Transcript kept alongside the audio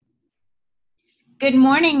Good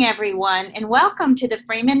morning, everyone, and welcome to the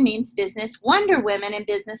Freeman Means Business Wonder Women in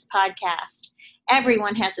Business podcast.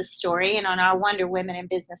 Everyone has a story, and on our Wonder Women in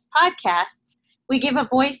Business podcasts, we give a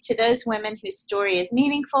voice to those women whose story is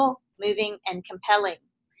meaningful, moving, and compelling.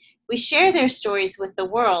 We share their stories with the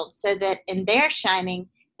world so that in their shining,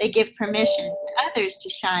 they give permission to others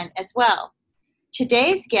to shine as well.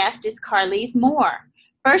 Today's guest is Carlise Moore.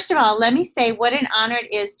 First of all, let me say what an honor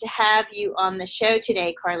it is to have you on the show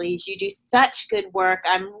today, Carlise. You do such good work.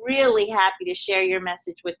 I'm really happy to share your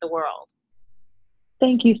message with the world.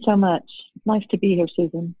 Thank you so much. Nice to be here,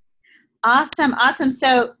 Susan. Awesome.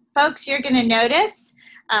 So, folks, you're going to notice,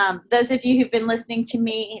 those of you who've been listening to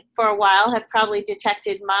me for a while have probably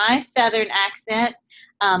detected my Southern accent.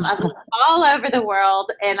 I've lived all over the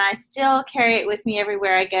world, and I still carry it with me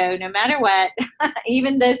everywhere I go, no matter what,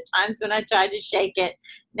 even those times when I tried to shake it.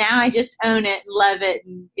 Now I just own it and love it,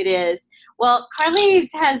 and it is. Well,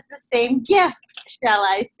 Carlise has the same gift, shall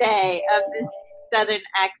I say, of this Southern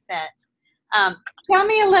accent. Tell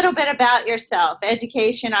me a little bit about yourself,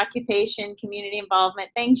 education, occupation, community involvement,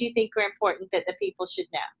 things you think are important that the people should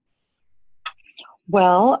know.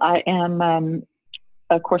 Well, I am,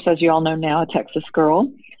 of course, as you all know now, a Texas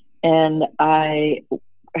girl, and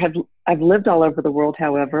I've lived all over the world.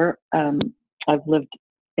 However, I've lived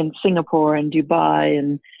in Singapore and Dubai,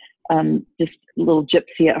 and just a little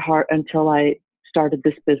gypsy at heart until I started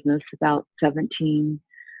this business about 18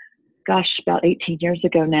 years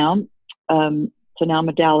ago now. So now I'm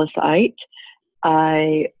a Dallasite.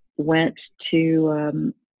 I went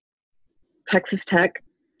to Texas Tech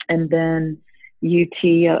and then UT.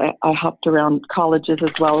 I hopped around colleges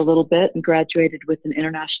as well a little bit and graduated with an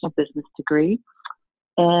international business degree,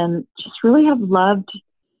 and just really have loved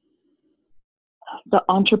the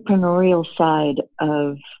entrepreneurial side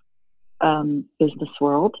of business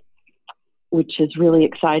world, which is really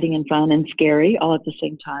exciting and fun and scary all at the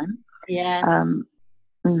same time. Yes.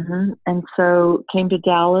 And so came to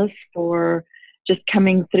Dallas for just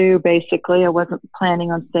coming through. Basically, I wasn't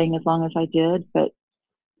planning on staying as long as I did, but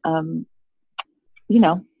you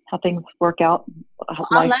know how things work out.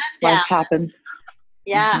 Life happens.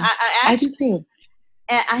 Yeah, I do too.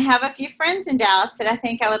 I have a few friends in Dallas that I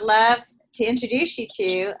think I would love to introduce you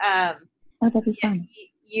to. That'd be fun.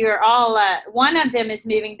 You're all, one of them is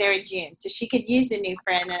moving there in June, so she could use a new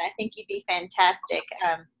friend, and I think you'd be fantastic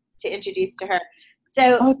to introduce to her.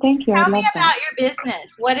 So thank you. Tell me about your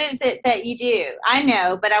business. What is it that you do? I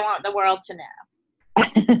know, but I want the world to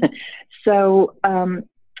know. So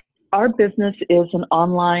our business is an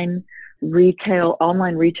online retail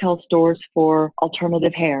stores for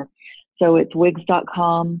alternative hair. So it's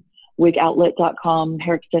wigs.com, wigoutlet.com,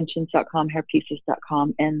 hairextensions.com,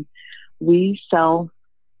 hairpieces.com, and we sell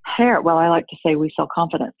hair. Well, I like to say we sell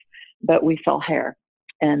confidence, but we sell hair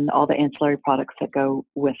and all the ancillary products that go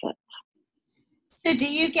with it. So do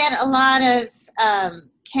you get a lot of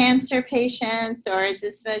cancer patients, or is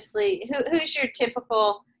this mostly, who's your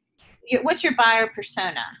typical, what's your buyer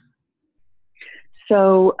persona?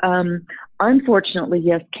 So unfortunately,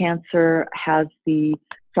 yes, cancer has the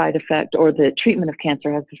side effect, or the treatment of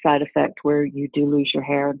cancer has the side effect where you do lose your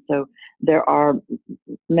hair. And so there are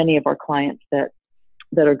many of our clients that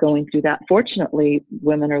are going through that. Fortunately,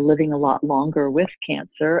 women are living a lot longer with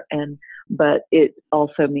cancer, but it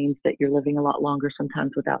also means that you're living a lot longer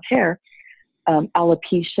sometimes without hair.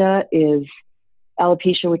 Alopecia,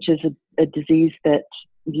 which is a disease that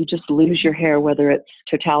you just lose your hair, whether it's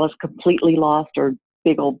totalis completely lost or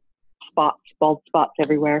big old bald spots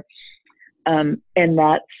everywhere. And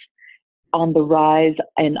that's on the rise.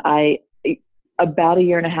 And about a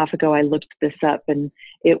year and a half ago, I looked this up, and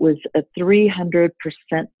it was a 300%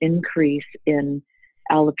 increase in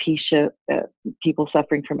alopecia, people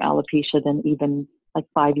suffering from alopecia, than even like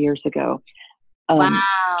 5 years ago.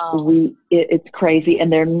 Wow. It's crazy,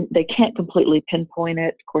 and they can't completely pinpoint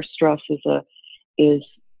it. Of course, stress is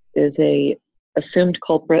a assumed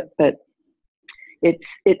culprit, but it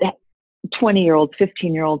 20-year-olds,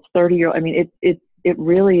 15-year-olds, 30-year-olds. I mean, it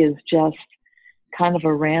really is just kind of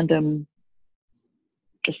a random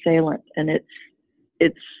assailant, and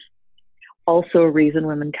it's also a reason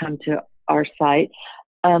women come to our site.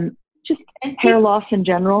 Just hair loss in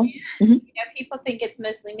general. Mm-hmm. People think it's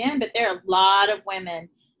mostly men, but there are a lot of women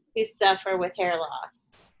who suffer with hair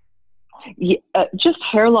loss. Yeah, just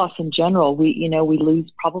hair loss in general. We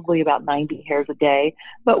lose probably about 90 hairs a day,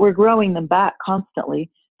 but we're growing them back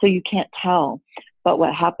constantly, so you can't tell. But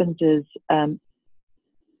what happens is,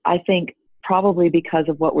 I think probably because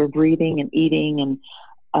of what we're breathing and eating,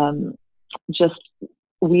 and just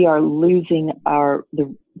we are losing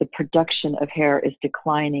the production of hair is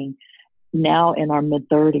declining now in our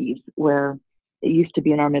mid-30s, where It used to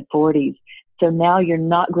be in our mid 40s. So now you're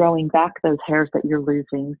not growing back those hairs that you're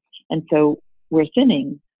losing. And so we're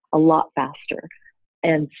thinning a lot faster.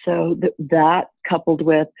 And so that coupled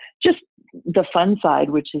with just the fun side,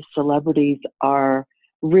 which is celebrities are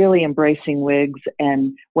really embracing wigs.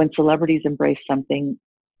 And when celebrities embrace something,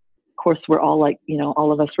 of course, we're all like,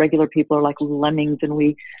 all of us regular people are like lemmings, and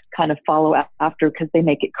we kind of follow after because they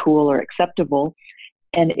make it cool or acceptable.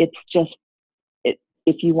 And it's just,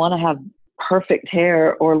 if you want to have perfect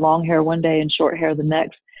hair or long hair one day and short hair the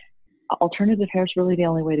next, alternative hair is really the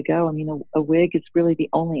only way to go. I mean, a wig is really the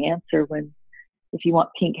only answer if you want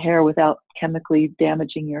pink hair without chemically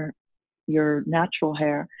damaging your natural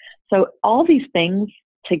hair. So all these things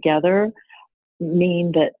together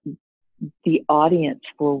mean that the audience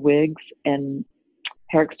for wigs and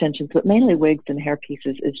hair extensions, but mainly wigs and hair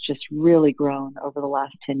pieces, is just really grown over the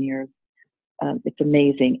last 10 years. It's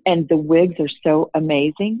amazing. And the wigs are so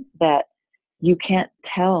amazing that you can't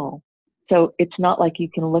tell. So it's not like you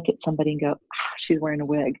can look at somebody and go, she's wearing a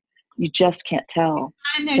wig. You just can't tell.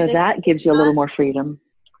 So that gives you a little more freedom.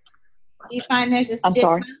 Do you find there's a stigma? I'm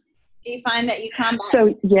sorry? Do you find that you combat?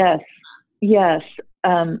 So yes.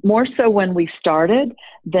 More so when we started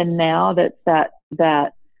than now that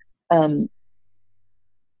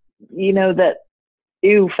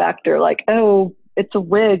ew factor, like, oh, it's a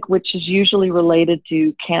wig, which is usually related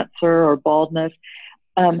to cancer or baldness.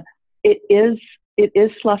 It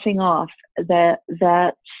is sloughing off. That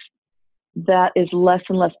is less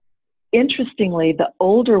and less. Interestingly, the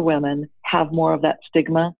older women have more of that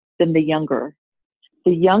stigma than the younger.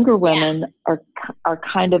 The younger women are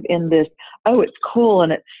kind of in this, oh, it's cool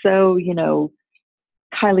and it's so,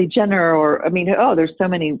 Kylie Jenner, there's so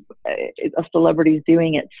many celebrities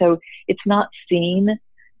doing it. So it's not seen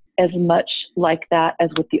as much like that as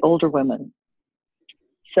with the older women.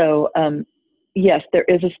 So yes, there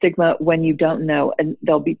is a stigma when you don't know, and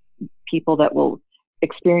there'll be people that will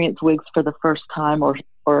experience wigs for the first time or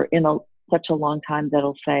in such a long time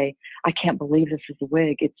that'll say, I can't believe this is a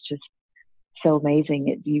wig. It's just so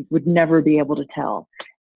amazing. You would never be able to tell.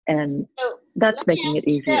 And so that's making it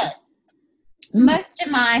easier. Most of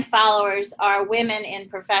my followers are women in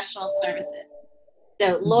professional services.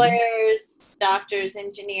 So lawyers, doctors,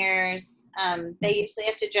 engineers, they usually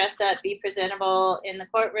have to dress up, be presentable in the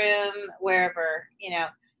courtroom, wherever,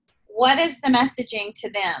 What is the messaging to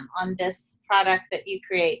them on this product that you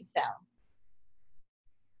create and sell?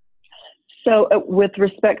 So with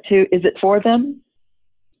respect to, is it for them?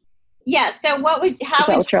 Yeah. So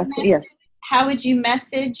how would you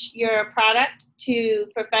message your product to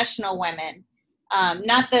professional women?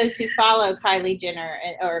 Not those who follow Kylie Jenner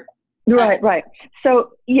or. Right.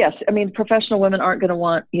 So yes, professional women aren't going to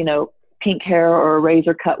want, pink hair or a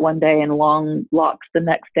razor cut one day and long locks the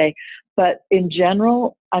next day. But in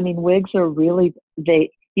general, wigs are really,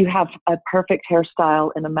 you have a perfect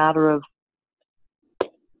hairstyle in a matter of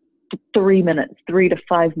 3 to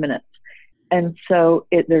 5 minutes. And so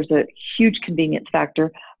there's a huge convenience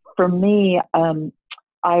factor. For me, I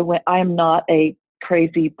am not a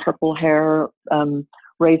crazy purple hair,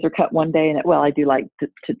 razor cut one day, and I do like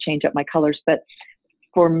to change up my colors, but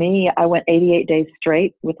for me, I went 88 days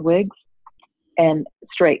straight with wigs, and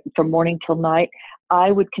straight from morning till night.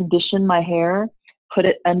 I would condition my hair, put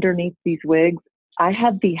it underneath these wigs. I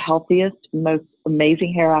had the healthiest, most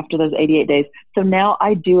amazing hair after those 88 days. So now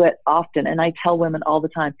I do it often, and I tell women all the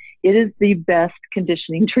time, it is the best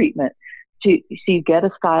conditioning treatment. So you get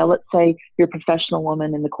a style, let's say you're a professional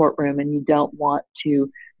woman in the courtroom and you don't want to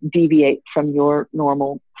deviate from your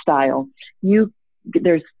normal style.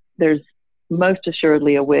 There's most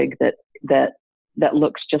assuredly a wig that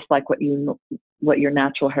looks just like what your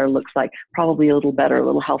natural hair looks like. Probably a little better, a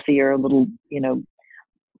little healthier, a little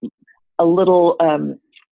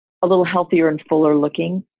healthier and fuller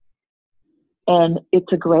looking. And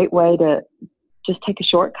it's a great way to just take a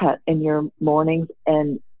shortcut in your mornings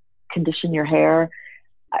and condition your hair.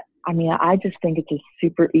 I just think it's a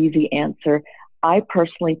super easy answer. I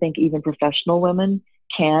personally think even professional women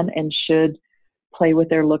can and should play with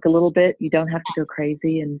their look a little bit. You don't have to go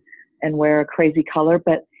crazy and wear a crazy color,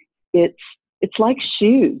 but it's like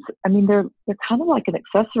shoes. They're kind of like an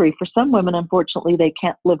accessory. For some women, unfortunately, they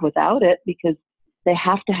can't live without it because they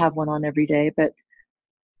have to have one on every day. But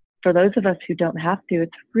for those of us who don't have to,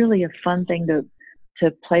 it's really a fun thing to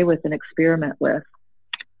play with and experiment with.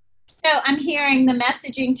 So I'm hearing the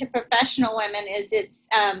messaging to professional women is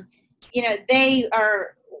they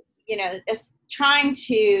are, trying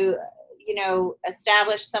to,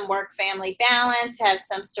 establish some work-family balance, have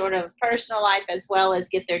some sort of personal life as well as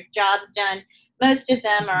get their jobs done. Most of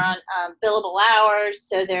them are on billable hours,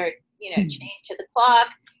 so they're, chained to the clock.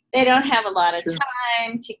 they don't have a lot of True.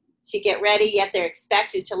 time to get ready, yet they're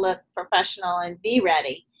expected to look professional and be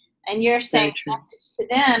ready. And you're saying the message to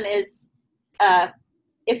them is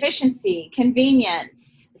efficiency,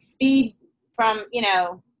 convenience, speed from,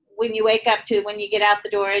 when you wake up to when you get out the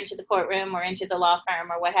door into the courtroom or into the law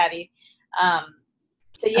firm or what have you.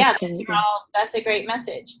 So yeah, that's a great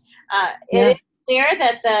message. It is clear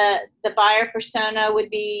that the buyer persona would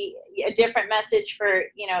be a different message for,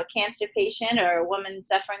 a cancer patient or a woman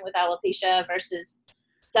suffering with alopecia versus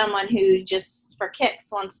someone who just for kicks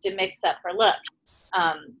wants to mix up her look.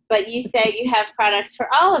 But you say you have products for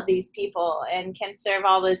all of these people and can serve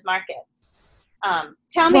all those markets.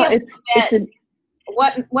 Tell me a little bit,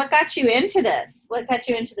 what got you into this? What got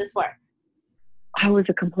you into this work? I was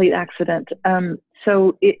a complete accident.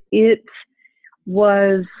 So it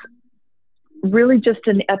was really just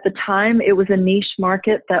at the time, it was a niche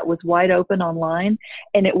market that was wide open online,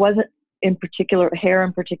 and it wasn't in particular, hair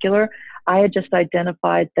in particular. I had just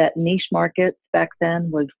identified that niche markets back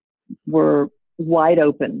then were wide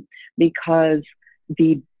open because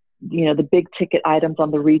the big ticket items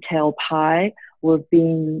on the retail pie were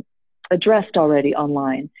being addressed already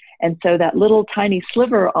online. And so that little tiny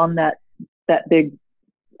sliver on that big,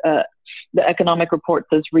 the economic report,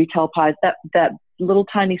 those retail pies, that little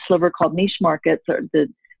tiny sliver called niche markets or the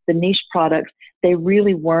niche products, they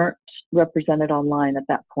really weren't represented online at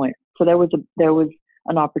that point. So there was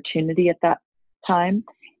an opportunity at that time.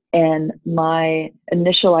 And my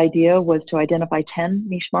initial idea was to identify 10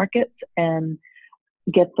 niche markets and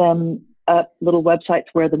get them up little websites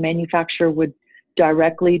where the manufacturer would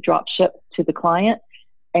directly drop ship to the client.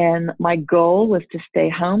 And my goal was to stay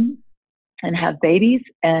home and have babies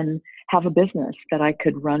and have a business that I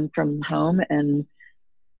could run from home and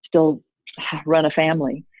still run a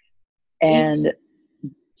family. And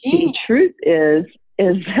the truth is,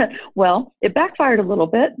 well, it backfired a little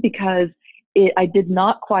bit because I did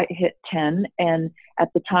not quite hit 10. And at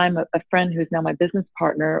the time, a friend who's now my business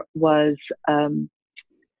partner was the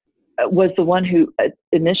one who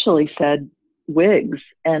initially said wigs.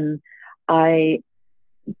 And I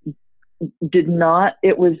did not,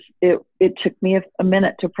 it took me a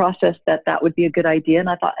minute to process that would be a good idea. And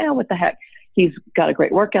I thought, what the heck? He's got a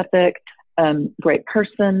great work ethic, great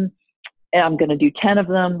person. And I'm going to do 10 of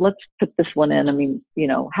them. Let's put this one in. I mean,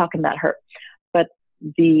 how can that hurt? But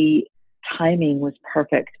the timing was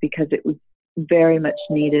perfect because it was very much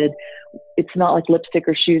needed. It's not like lipstick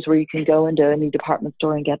or shoes where you can go into any department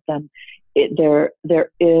store and get them. There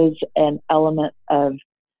is an element of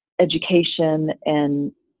education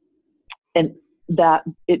and that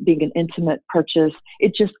it being an intimate purchase.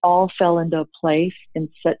 It just all fell into place in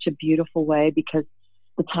such a beautiful way because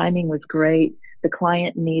the timing was great. The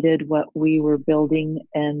client needed what we were building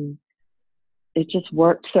and it just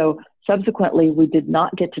worked. So subsequently, we did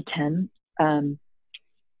not get to 10.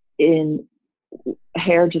 In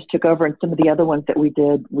hair just took over, and some of the other ones that we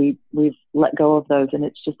did, we've let go of those, and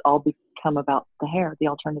it's just all become about the hair, the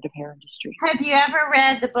alternative hair industry. Have you ever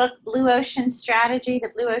read the book Blue Ocean Strategy, The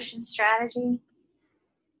Blue Ocean Strategy?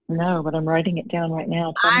 No, but I'm writing it down right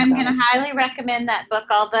now. I'm going to highly recommend that book,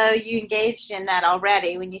 although you engaged in that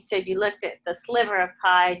already when you said you looked at the sliver of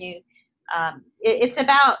pie. And it's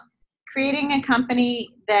about creating a company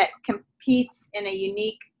that competes in a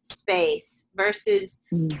unique space versus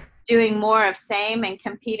doing more of same and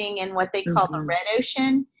competing in what they call the red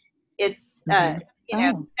ocean. It's,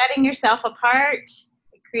 setting yourself apart,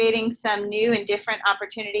 creating some new and different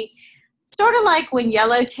opportunity. Sort of like when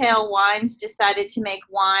Yellowtail Wines decided to make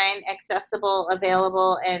wine accessible,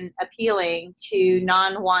 available, and appealing to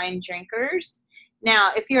non-wine drinkers.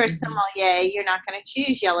 Now, if you're a sommelier, you're not going to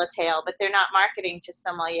choose Yellowtail, but they're not marketing to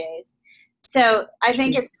sommeliers. So I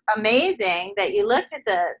think it's amazing that you looked at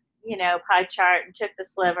the, pie chart and took the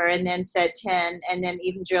sliver and then said 10 and then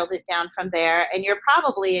even drilled it down from there. And you're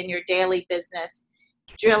probably in your daily business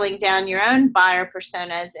drilling down your own buyer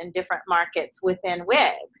personas in different markets within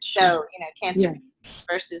wigs. So, cancer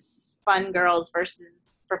versus fun girls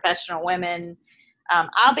versus professional women.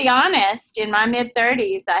 I'll be honest, in my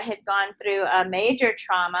mid-30s, I had gone through a major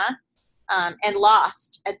trauma and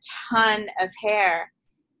lost a ton of hair.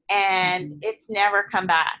 And it's never come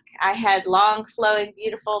back. I had long, flowing,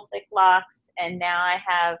 beautiful, thick locks, and now I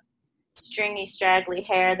have stringy, straggly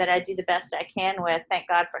hair that I do the best I can with. Thank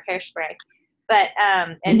God for hairspray. But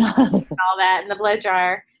and all that and the blow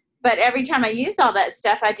dryer. But every time I use all that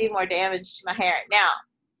stuff, I do more damage to my hair. Now,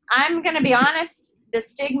 I'm going to be honest, the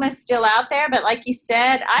stigma's still out there. But like you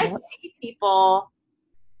said, I see people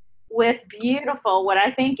with beautiful, what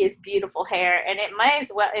I think is beautiful hair, and it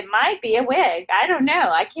might be a wig. I don't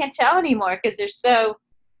know. I can't tell anymore because they're so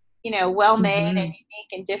well-made and Mm-hmm.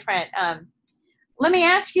 unique and different. Let me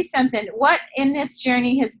ask you something. What in this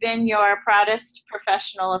journey has been your proudest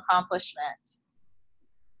professional accomplishment?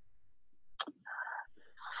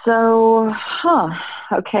 So,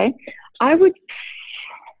 okay. I would,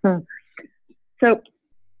 so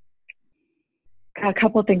a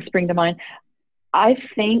couple of things spring to mind. I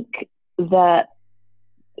think that,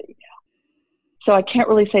 so I can't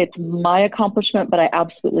really say it's my accomplishment, but I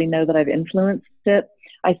absolutely know that I've influenced it.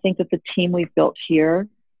 I think that the team we've built here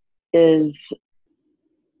is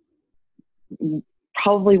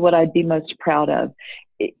probably what I'd be most proud of.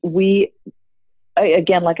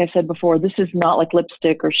 Again, like I said before, this is not like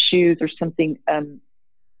lipstick or shoes or something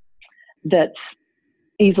that's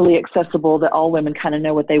easily accessible, that all women kind of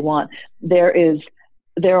know what they want. There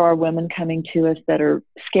are women coming to us that are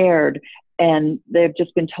scared, and they've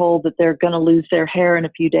just been told that they're going to lose their hair in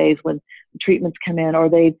a few days when treatments come in, or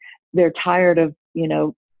they're tired of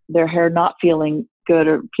their hair not feeling good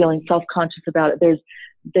or feeling self-conscious about it.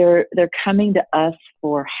 They're coming to us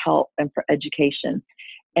for help and for education.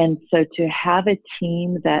 And so to have a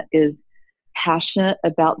team that is passionate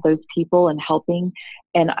about those people and helping,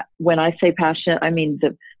 and when I say passionate, I mean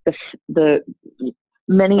the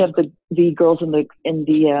many of the girls in the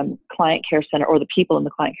client care center, or the people in the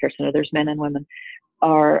client care center, there's men and women,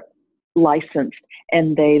 are licensed,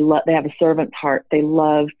 and they have a servant's heart. They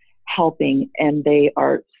love helping, and they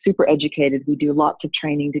are super educated. We do lots of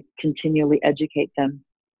training to continually educate them.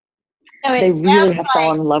 So they really have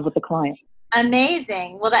fallen in love with the client.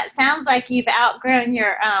 Amazing. Well, that sounds like you've outgrown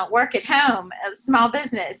your work at home, a small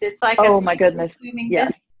business. It's like my goodness, yes.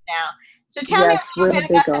 Business now. So tell me a little bit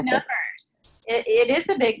about the numbers. It is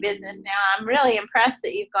a big business now. I'm really impressed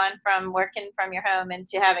that you've gone from working from your home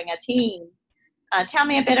into having a team. Tell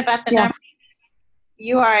me a bit about the numbers.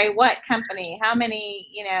 You are a what company? How many,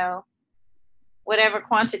 whatever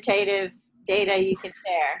quantitative data you can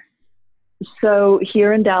share? So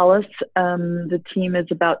here in Dallas, the team is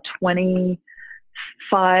about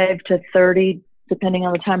 25 to 30, depending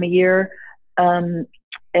on the time of year. And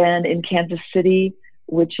in Kansas City,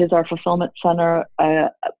 which is our fulfillment center,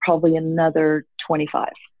 probably another 25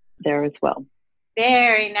 there as well.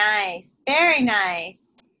 Very nice. Very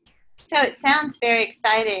nice. So it sounds very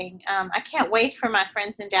exciting. I can't wait for my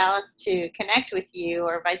friends in Dallas to connect with you,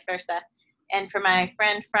 or vice versa. And for my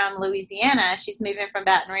friend from Louisiana, she's moving from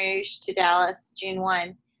Baton Rouge to Dallas June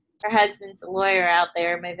 1. Her husband's a lawyer out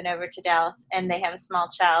there, moving over to Dallas, and they have a small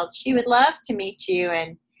child. She would love to meet you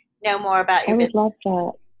and know more about your business. I would love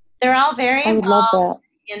that. They're all very involved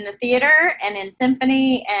in the theater and in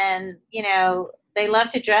symphony, and, they love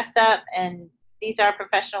to dress up, and these are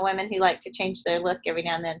professional women who like to change their look every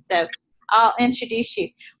now and then. So I'll introduce you.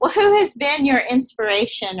 Well, who has been your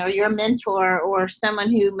inspiration or your mentor or someone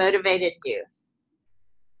who motivated you?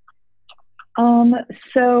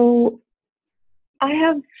 So I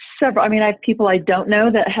have several. I have people I don't know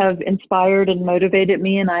that have inspired and motivated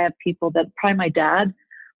me, and I have people that, probably my dad,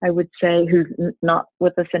 I would say, who's not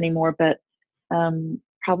with us anymore, but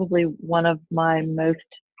probably one of my most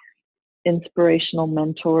inspirational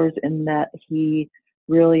mentors, in that he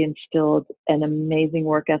really instilled an amazing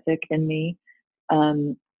work ethic in me,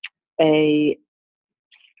 a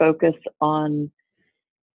focus on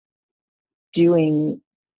doing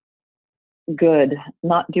good,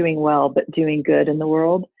 not doing well, but doing good in the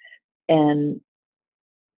world, and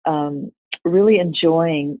really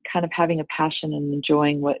enjoying, kind of having a passion and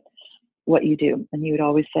enjoying what you do. And he would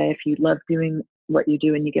always say, if you love doing what you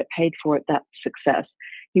do and you get paid for it, that's success.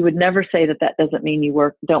 He would never say that doesn't mean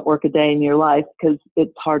you don't work a day in your life, because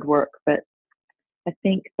it's hard work. But I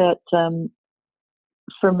think that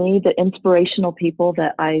for me, the inspirational people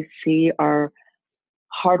that I see are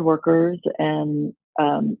hard workers, and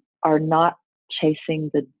are not chasing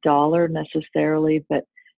the dollar necessarily, but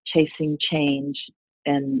chasing change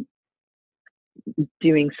and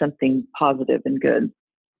doing something positive and good.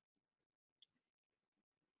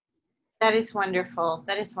 That is wonderful.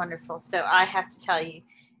 That is wonderful. So I have to tell you,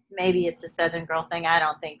 maybe it's a Southern girl thing. I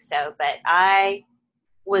don't think so. But I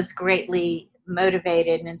was greatly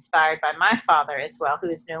motivated and inspired by my father as well, who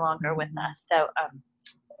is no longer with us. So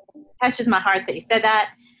it touches my heart that you said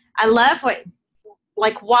that. I love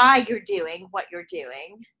why you're doing what you're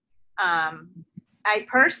doing. I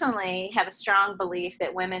personally have a strong belief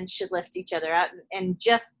that women should lift each other up, and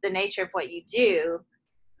just the nature of what you do,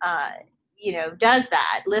 does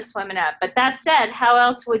that, lifts women up. But that said, how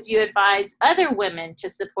else would you advise other women to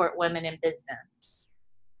support women in business?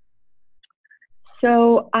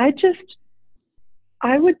 So I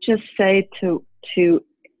would just say to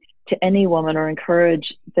any woman, or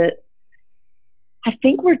encourage, that I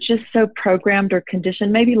think we're just so programmed or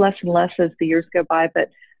conditioned, maybe less and less as the years go by, but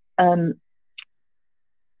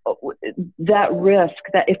that risk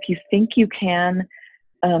that if you think you can,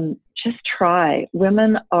 just try.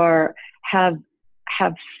 Women have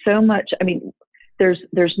so much. I mean,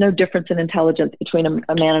 there's no difference in intelligence between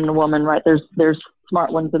a man and a woman, right? There's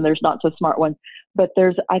smart ones and there's not so smart ones, but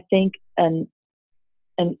there's, I think, an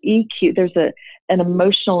EQ. There's an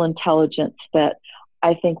emotional intelligence that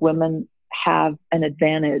I think women have an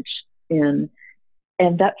advantage in,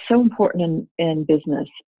 and that's so important in business.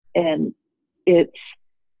 And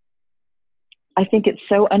I think it's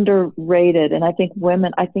so underrated, and I think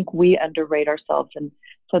we underrate ourselves. And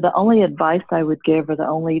so the only advice I would give, or the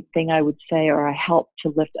only thing I would say, or I help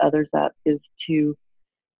to lift others up, is to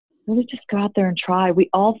really just go out there and try. We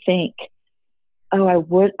all think, oh,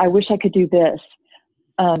 I wish I could do this.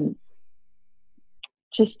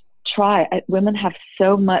 Just try. Women have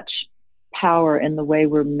so much power in the way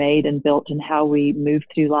we're made and built and how we move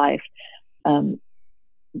through life,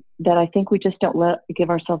 that I think we just don't give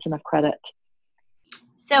ourselves enough credit.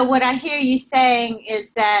 So what I hear you saying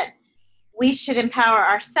is that we should empower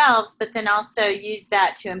ourselves, but then also use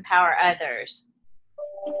that to empower others.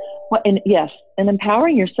 Well, and yes, and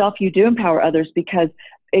empowering yourself, you do empower others, because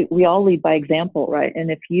we all lead by example, right? And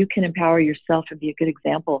if you can empower yourself and be a good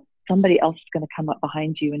example, somebody else is going to come up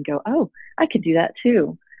behind you and go, oh, I could do that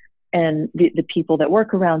too. And the people that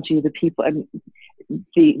work around you, the people,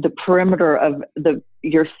 the perimeter of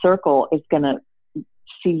your circle is going to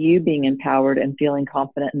see you being empowered and feeling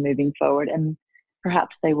confident and moving forward, and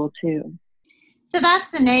perhaps they will too. So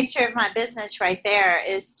that's the nature of my business right there,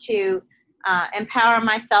 is to empower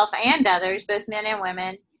myself and others, both men and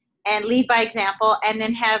women, and lead by example, and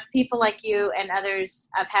then have people like you and others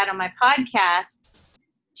I've had on my podcasts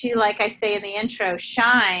to, like I say in the intro,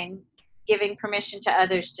 shine, giving permission to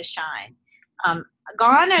others to shine.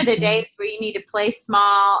 Gone are the days where you need to play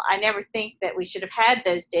small. I never think that we should have had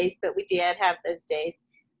those days, but we did have those days.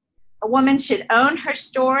 A woman should own her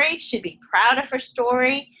story, should be proud of her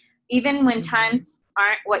story. Even when times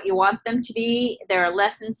aren't what you want them to be, there are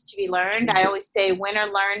lessons to be learned. I always say, win or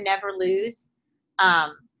learn, never lose.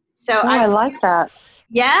 I like that.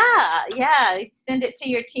 Yeah. Send it to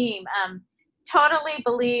your team. Totally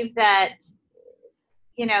believe that,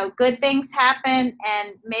 good things happen and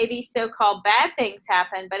maybe so-called bad things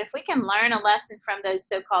happen. But if we can learn a lesson from those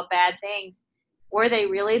so-called bad things, were they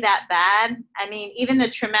really that bad? I mean, even the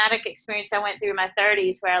traumatic experience I went through in my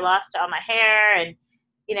 30s where I lost all my hair and,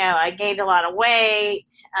 I gained a lot of weight.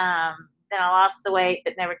 Then I lost the weight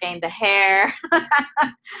but never gained the hair.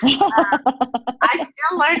 I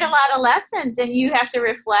still learned a lot of lessons, and you have to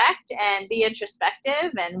reflect and be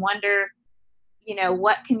introspective and wonder,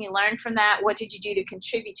 what can you learn from that? What did you do to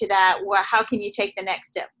contribute to that? How can you take the next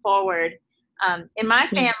step forward? In my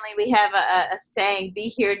family, we have a saying, be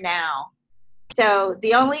here now. So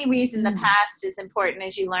the only reason the past is important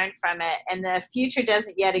is you learn from it, and the future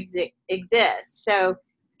doesn't yet exist. So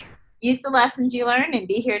use the lessons you learned and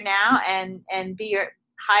be here now, and be your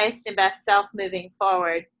highest and best self moving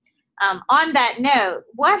forward. On that note,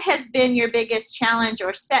 what has been your biggest challenge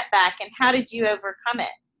or setback, and how did you overcome it?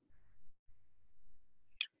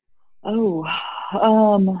 Oh,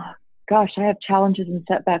 gosh, I have challenges and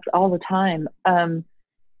setbacks all the time.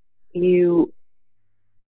 You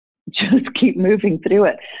just keep moving through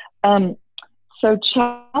it. So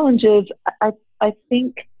challenges, I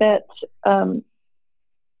think that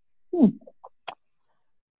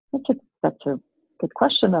that's a good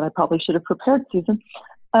question that I probably should have prepared, Susan.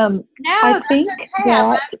 No, I think okay.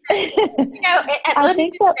 that I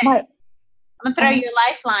think that I'm gonna throw you a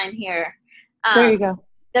lifeline here. There you go.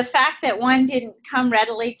 The fact that one didn't come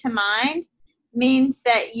readily to mind means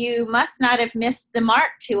that you must not have missed the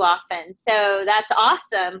mark too often. So that's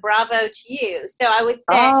awesome. Bravo to you. So I would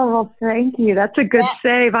say. Oh, well, thank you. That's a good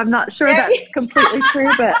save. I'm not sure that's completely true,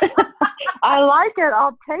 but I like it.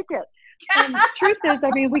 I'll take it. And the truth is, I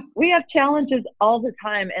mean, we have challenges all the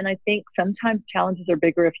time. And I think sometimes challenges are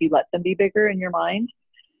bigger if you let them be bigger in your mind.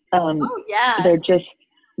 They're just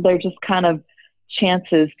kind of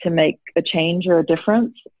chances to make a change or a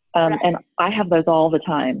difference. And I have those all the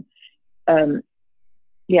time. I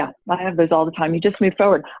have those all the time. You just move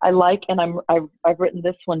forward. I've written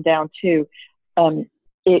this one down too.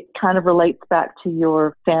 It kind of relates back to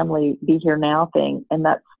your family be here now thing. And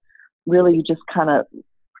that's really, you just kind of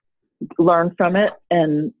learn from it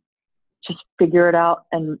and just figure it out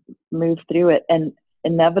and move through it. And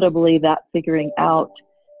inevitably that figuring out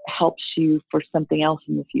helps you for something else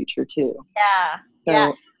in the future too.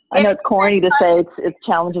 So I know it's corny to say it's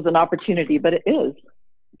challenges and opportunity, but it is.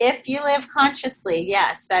 If you live consciously,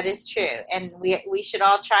 yes, that is true. And we should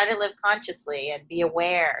all try to live consciously and be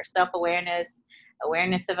aware, self-awareness,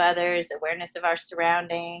 awareness of others, awareness of our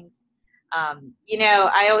surroundings.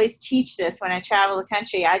 I always teach this when I travel the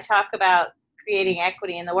country. I talk about creating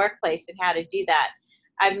equity in the workplace and how to do that.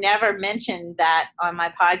 I've never mentioned that on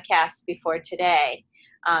my podcast before today.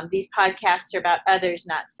 These podcasts are about others,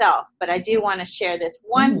 not self. But I do want to share this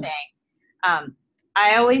one thing.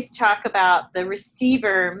 I always talk about the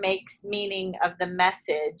receiver makes meaning of the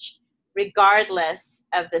message regardless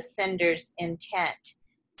of the sender's intent.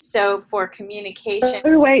 So for communication.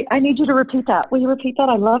 Oh, wait, I need you to repeat that. Will you repeat that?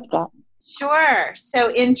 I love that. Sure.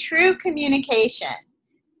 So in true communication,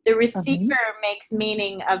 the receiver makes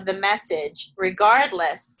meaning of the message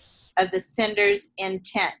regardless of the sender's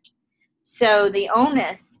intent. So the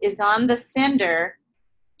onus is on the sender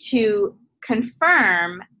to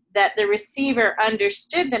confirm that the receiver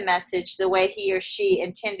understood the message the way he or she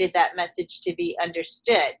intended that message to be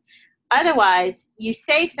understood. Otherwise, you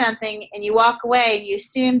say something and you walk away and you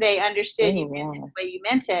assume they understood you meant it the way you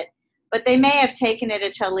meant it, but they may have taken it a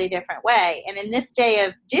totally different way. And in this day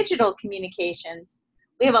of digital communications,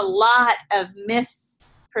 we have a lot of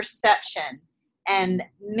misperception and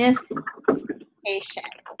miscommunication.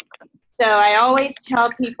 So I always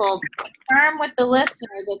tell people, confirm with the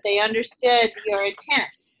listener that they understood your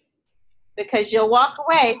intent. Because you'll walk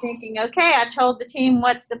away thinking, okay, I told the team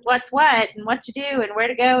what's what and what to do and where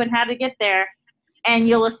to go and how to get there. And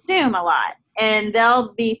you'll assume a lot. And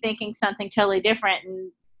they'll be thinking something totally different.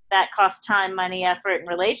 And that costs time, money, effort, and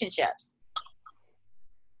relationships.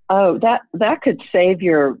 Oh, that could save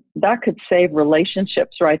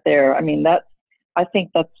relationships right there. I mean, I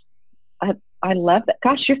I love that.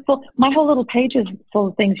 Gosh, you're full. My whole little page is full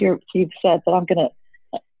of things you've said that I'm gonna.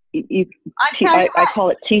 I call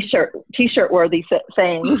it t-shirt worthy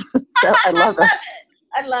sayings. So I love it.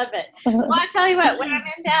 I love it. Well, I tell you what, when I'm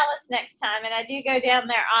in Dallas next time, and I do go down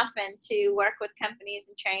there often to work with companies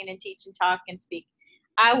and train and teach and talk and speak,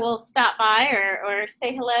 I will stop by or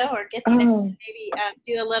say hello or get to know, maybe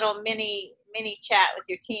do a little mini chat with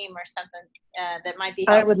your team or something that might be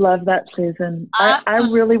helpful. I would love that, Susan. Awesome. I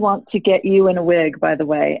really want to get you in a wig, by the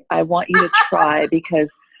way. I want you to try because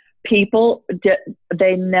people,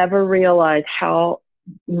 they never realize how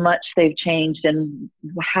much they've changed and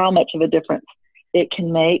how much of a difference it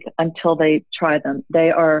can make until they try them.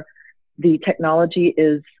 The technology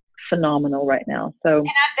is phenomenal right now. So, and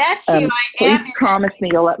I bet you please promise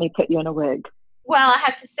me you'll let me put you in a wig. Well, I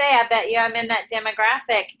have to say, I bet you I'm in that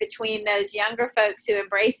demographic between those younger folks who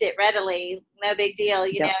embrace it readily. No big deal.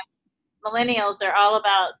 You know, millennials are all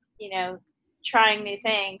about, trying new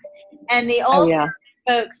things. And the older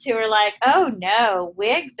folks who are like, oh no,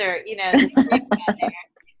 wigs are, the stigma there.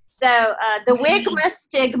 So the Wigma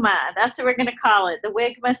stigma, that's what we're going to call it, the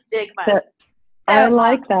Wigma stigma. I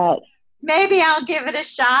like that. Maybe I'll give it a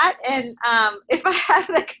shot. And if I have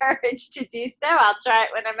the courage to do so, I'll try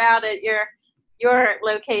it when I'm out at your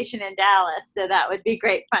location in Dallas. So that would be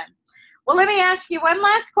great fun. Well, let me ask you one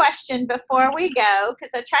last question before we go,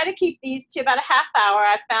 because I try to keep these to about a half hour.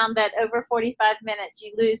 I found that over 45 minutes,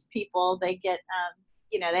 you lose people. They get,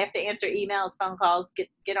 they have to answer emails, phone calls,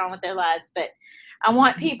 get on with their lives. But I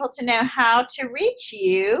want people to know how to reach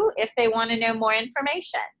you if they want to know more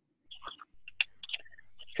information.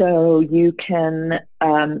 So you can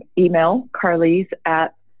email Carlise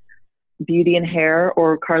at Beauty and Hair,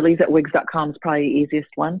 or Carlise at wigs.com is probably the easiest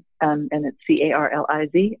one. And it's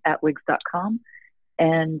CARLIZ at wigs.com.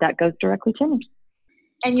 And that goes directly to me.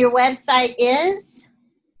 And your website is?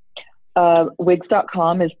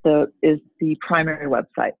 Wigs.com is the primary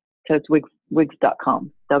website. So it's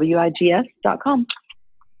wigs.com, WIGS.com.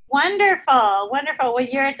 Wonderful, wonderful. Well,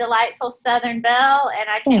 you're a delightful Southern belle, and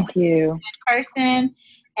I can't wait to meet you in person.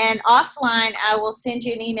 And offline, I will send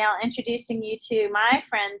you an email introducing you to my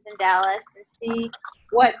friends in Dallas and see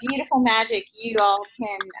what beautiful magic you all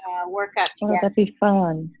can work up together. Oh, that'd be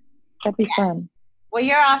fun. That'd be fun. Well,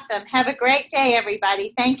 you're awesome. Have a great day,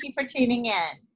 everybody. Thank you for tuning in.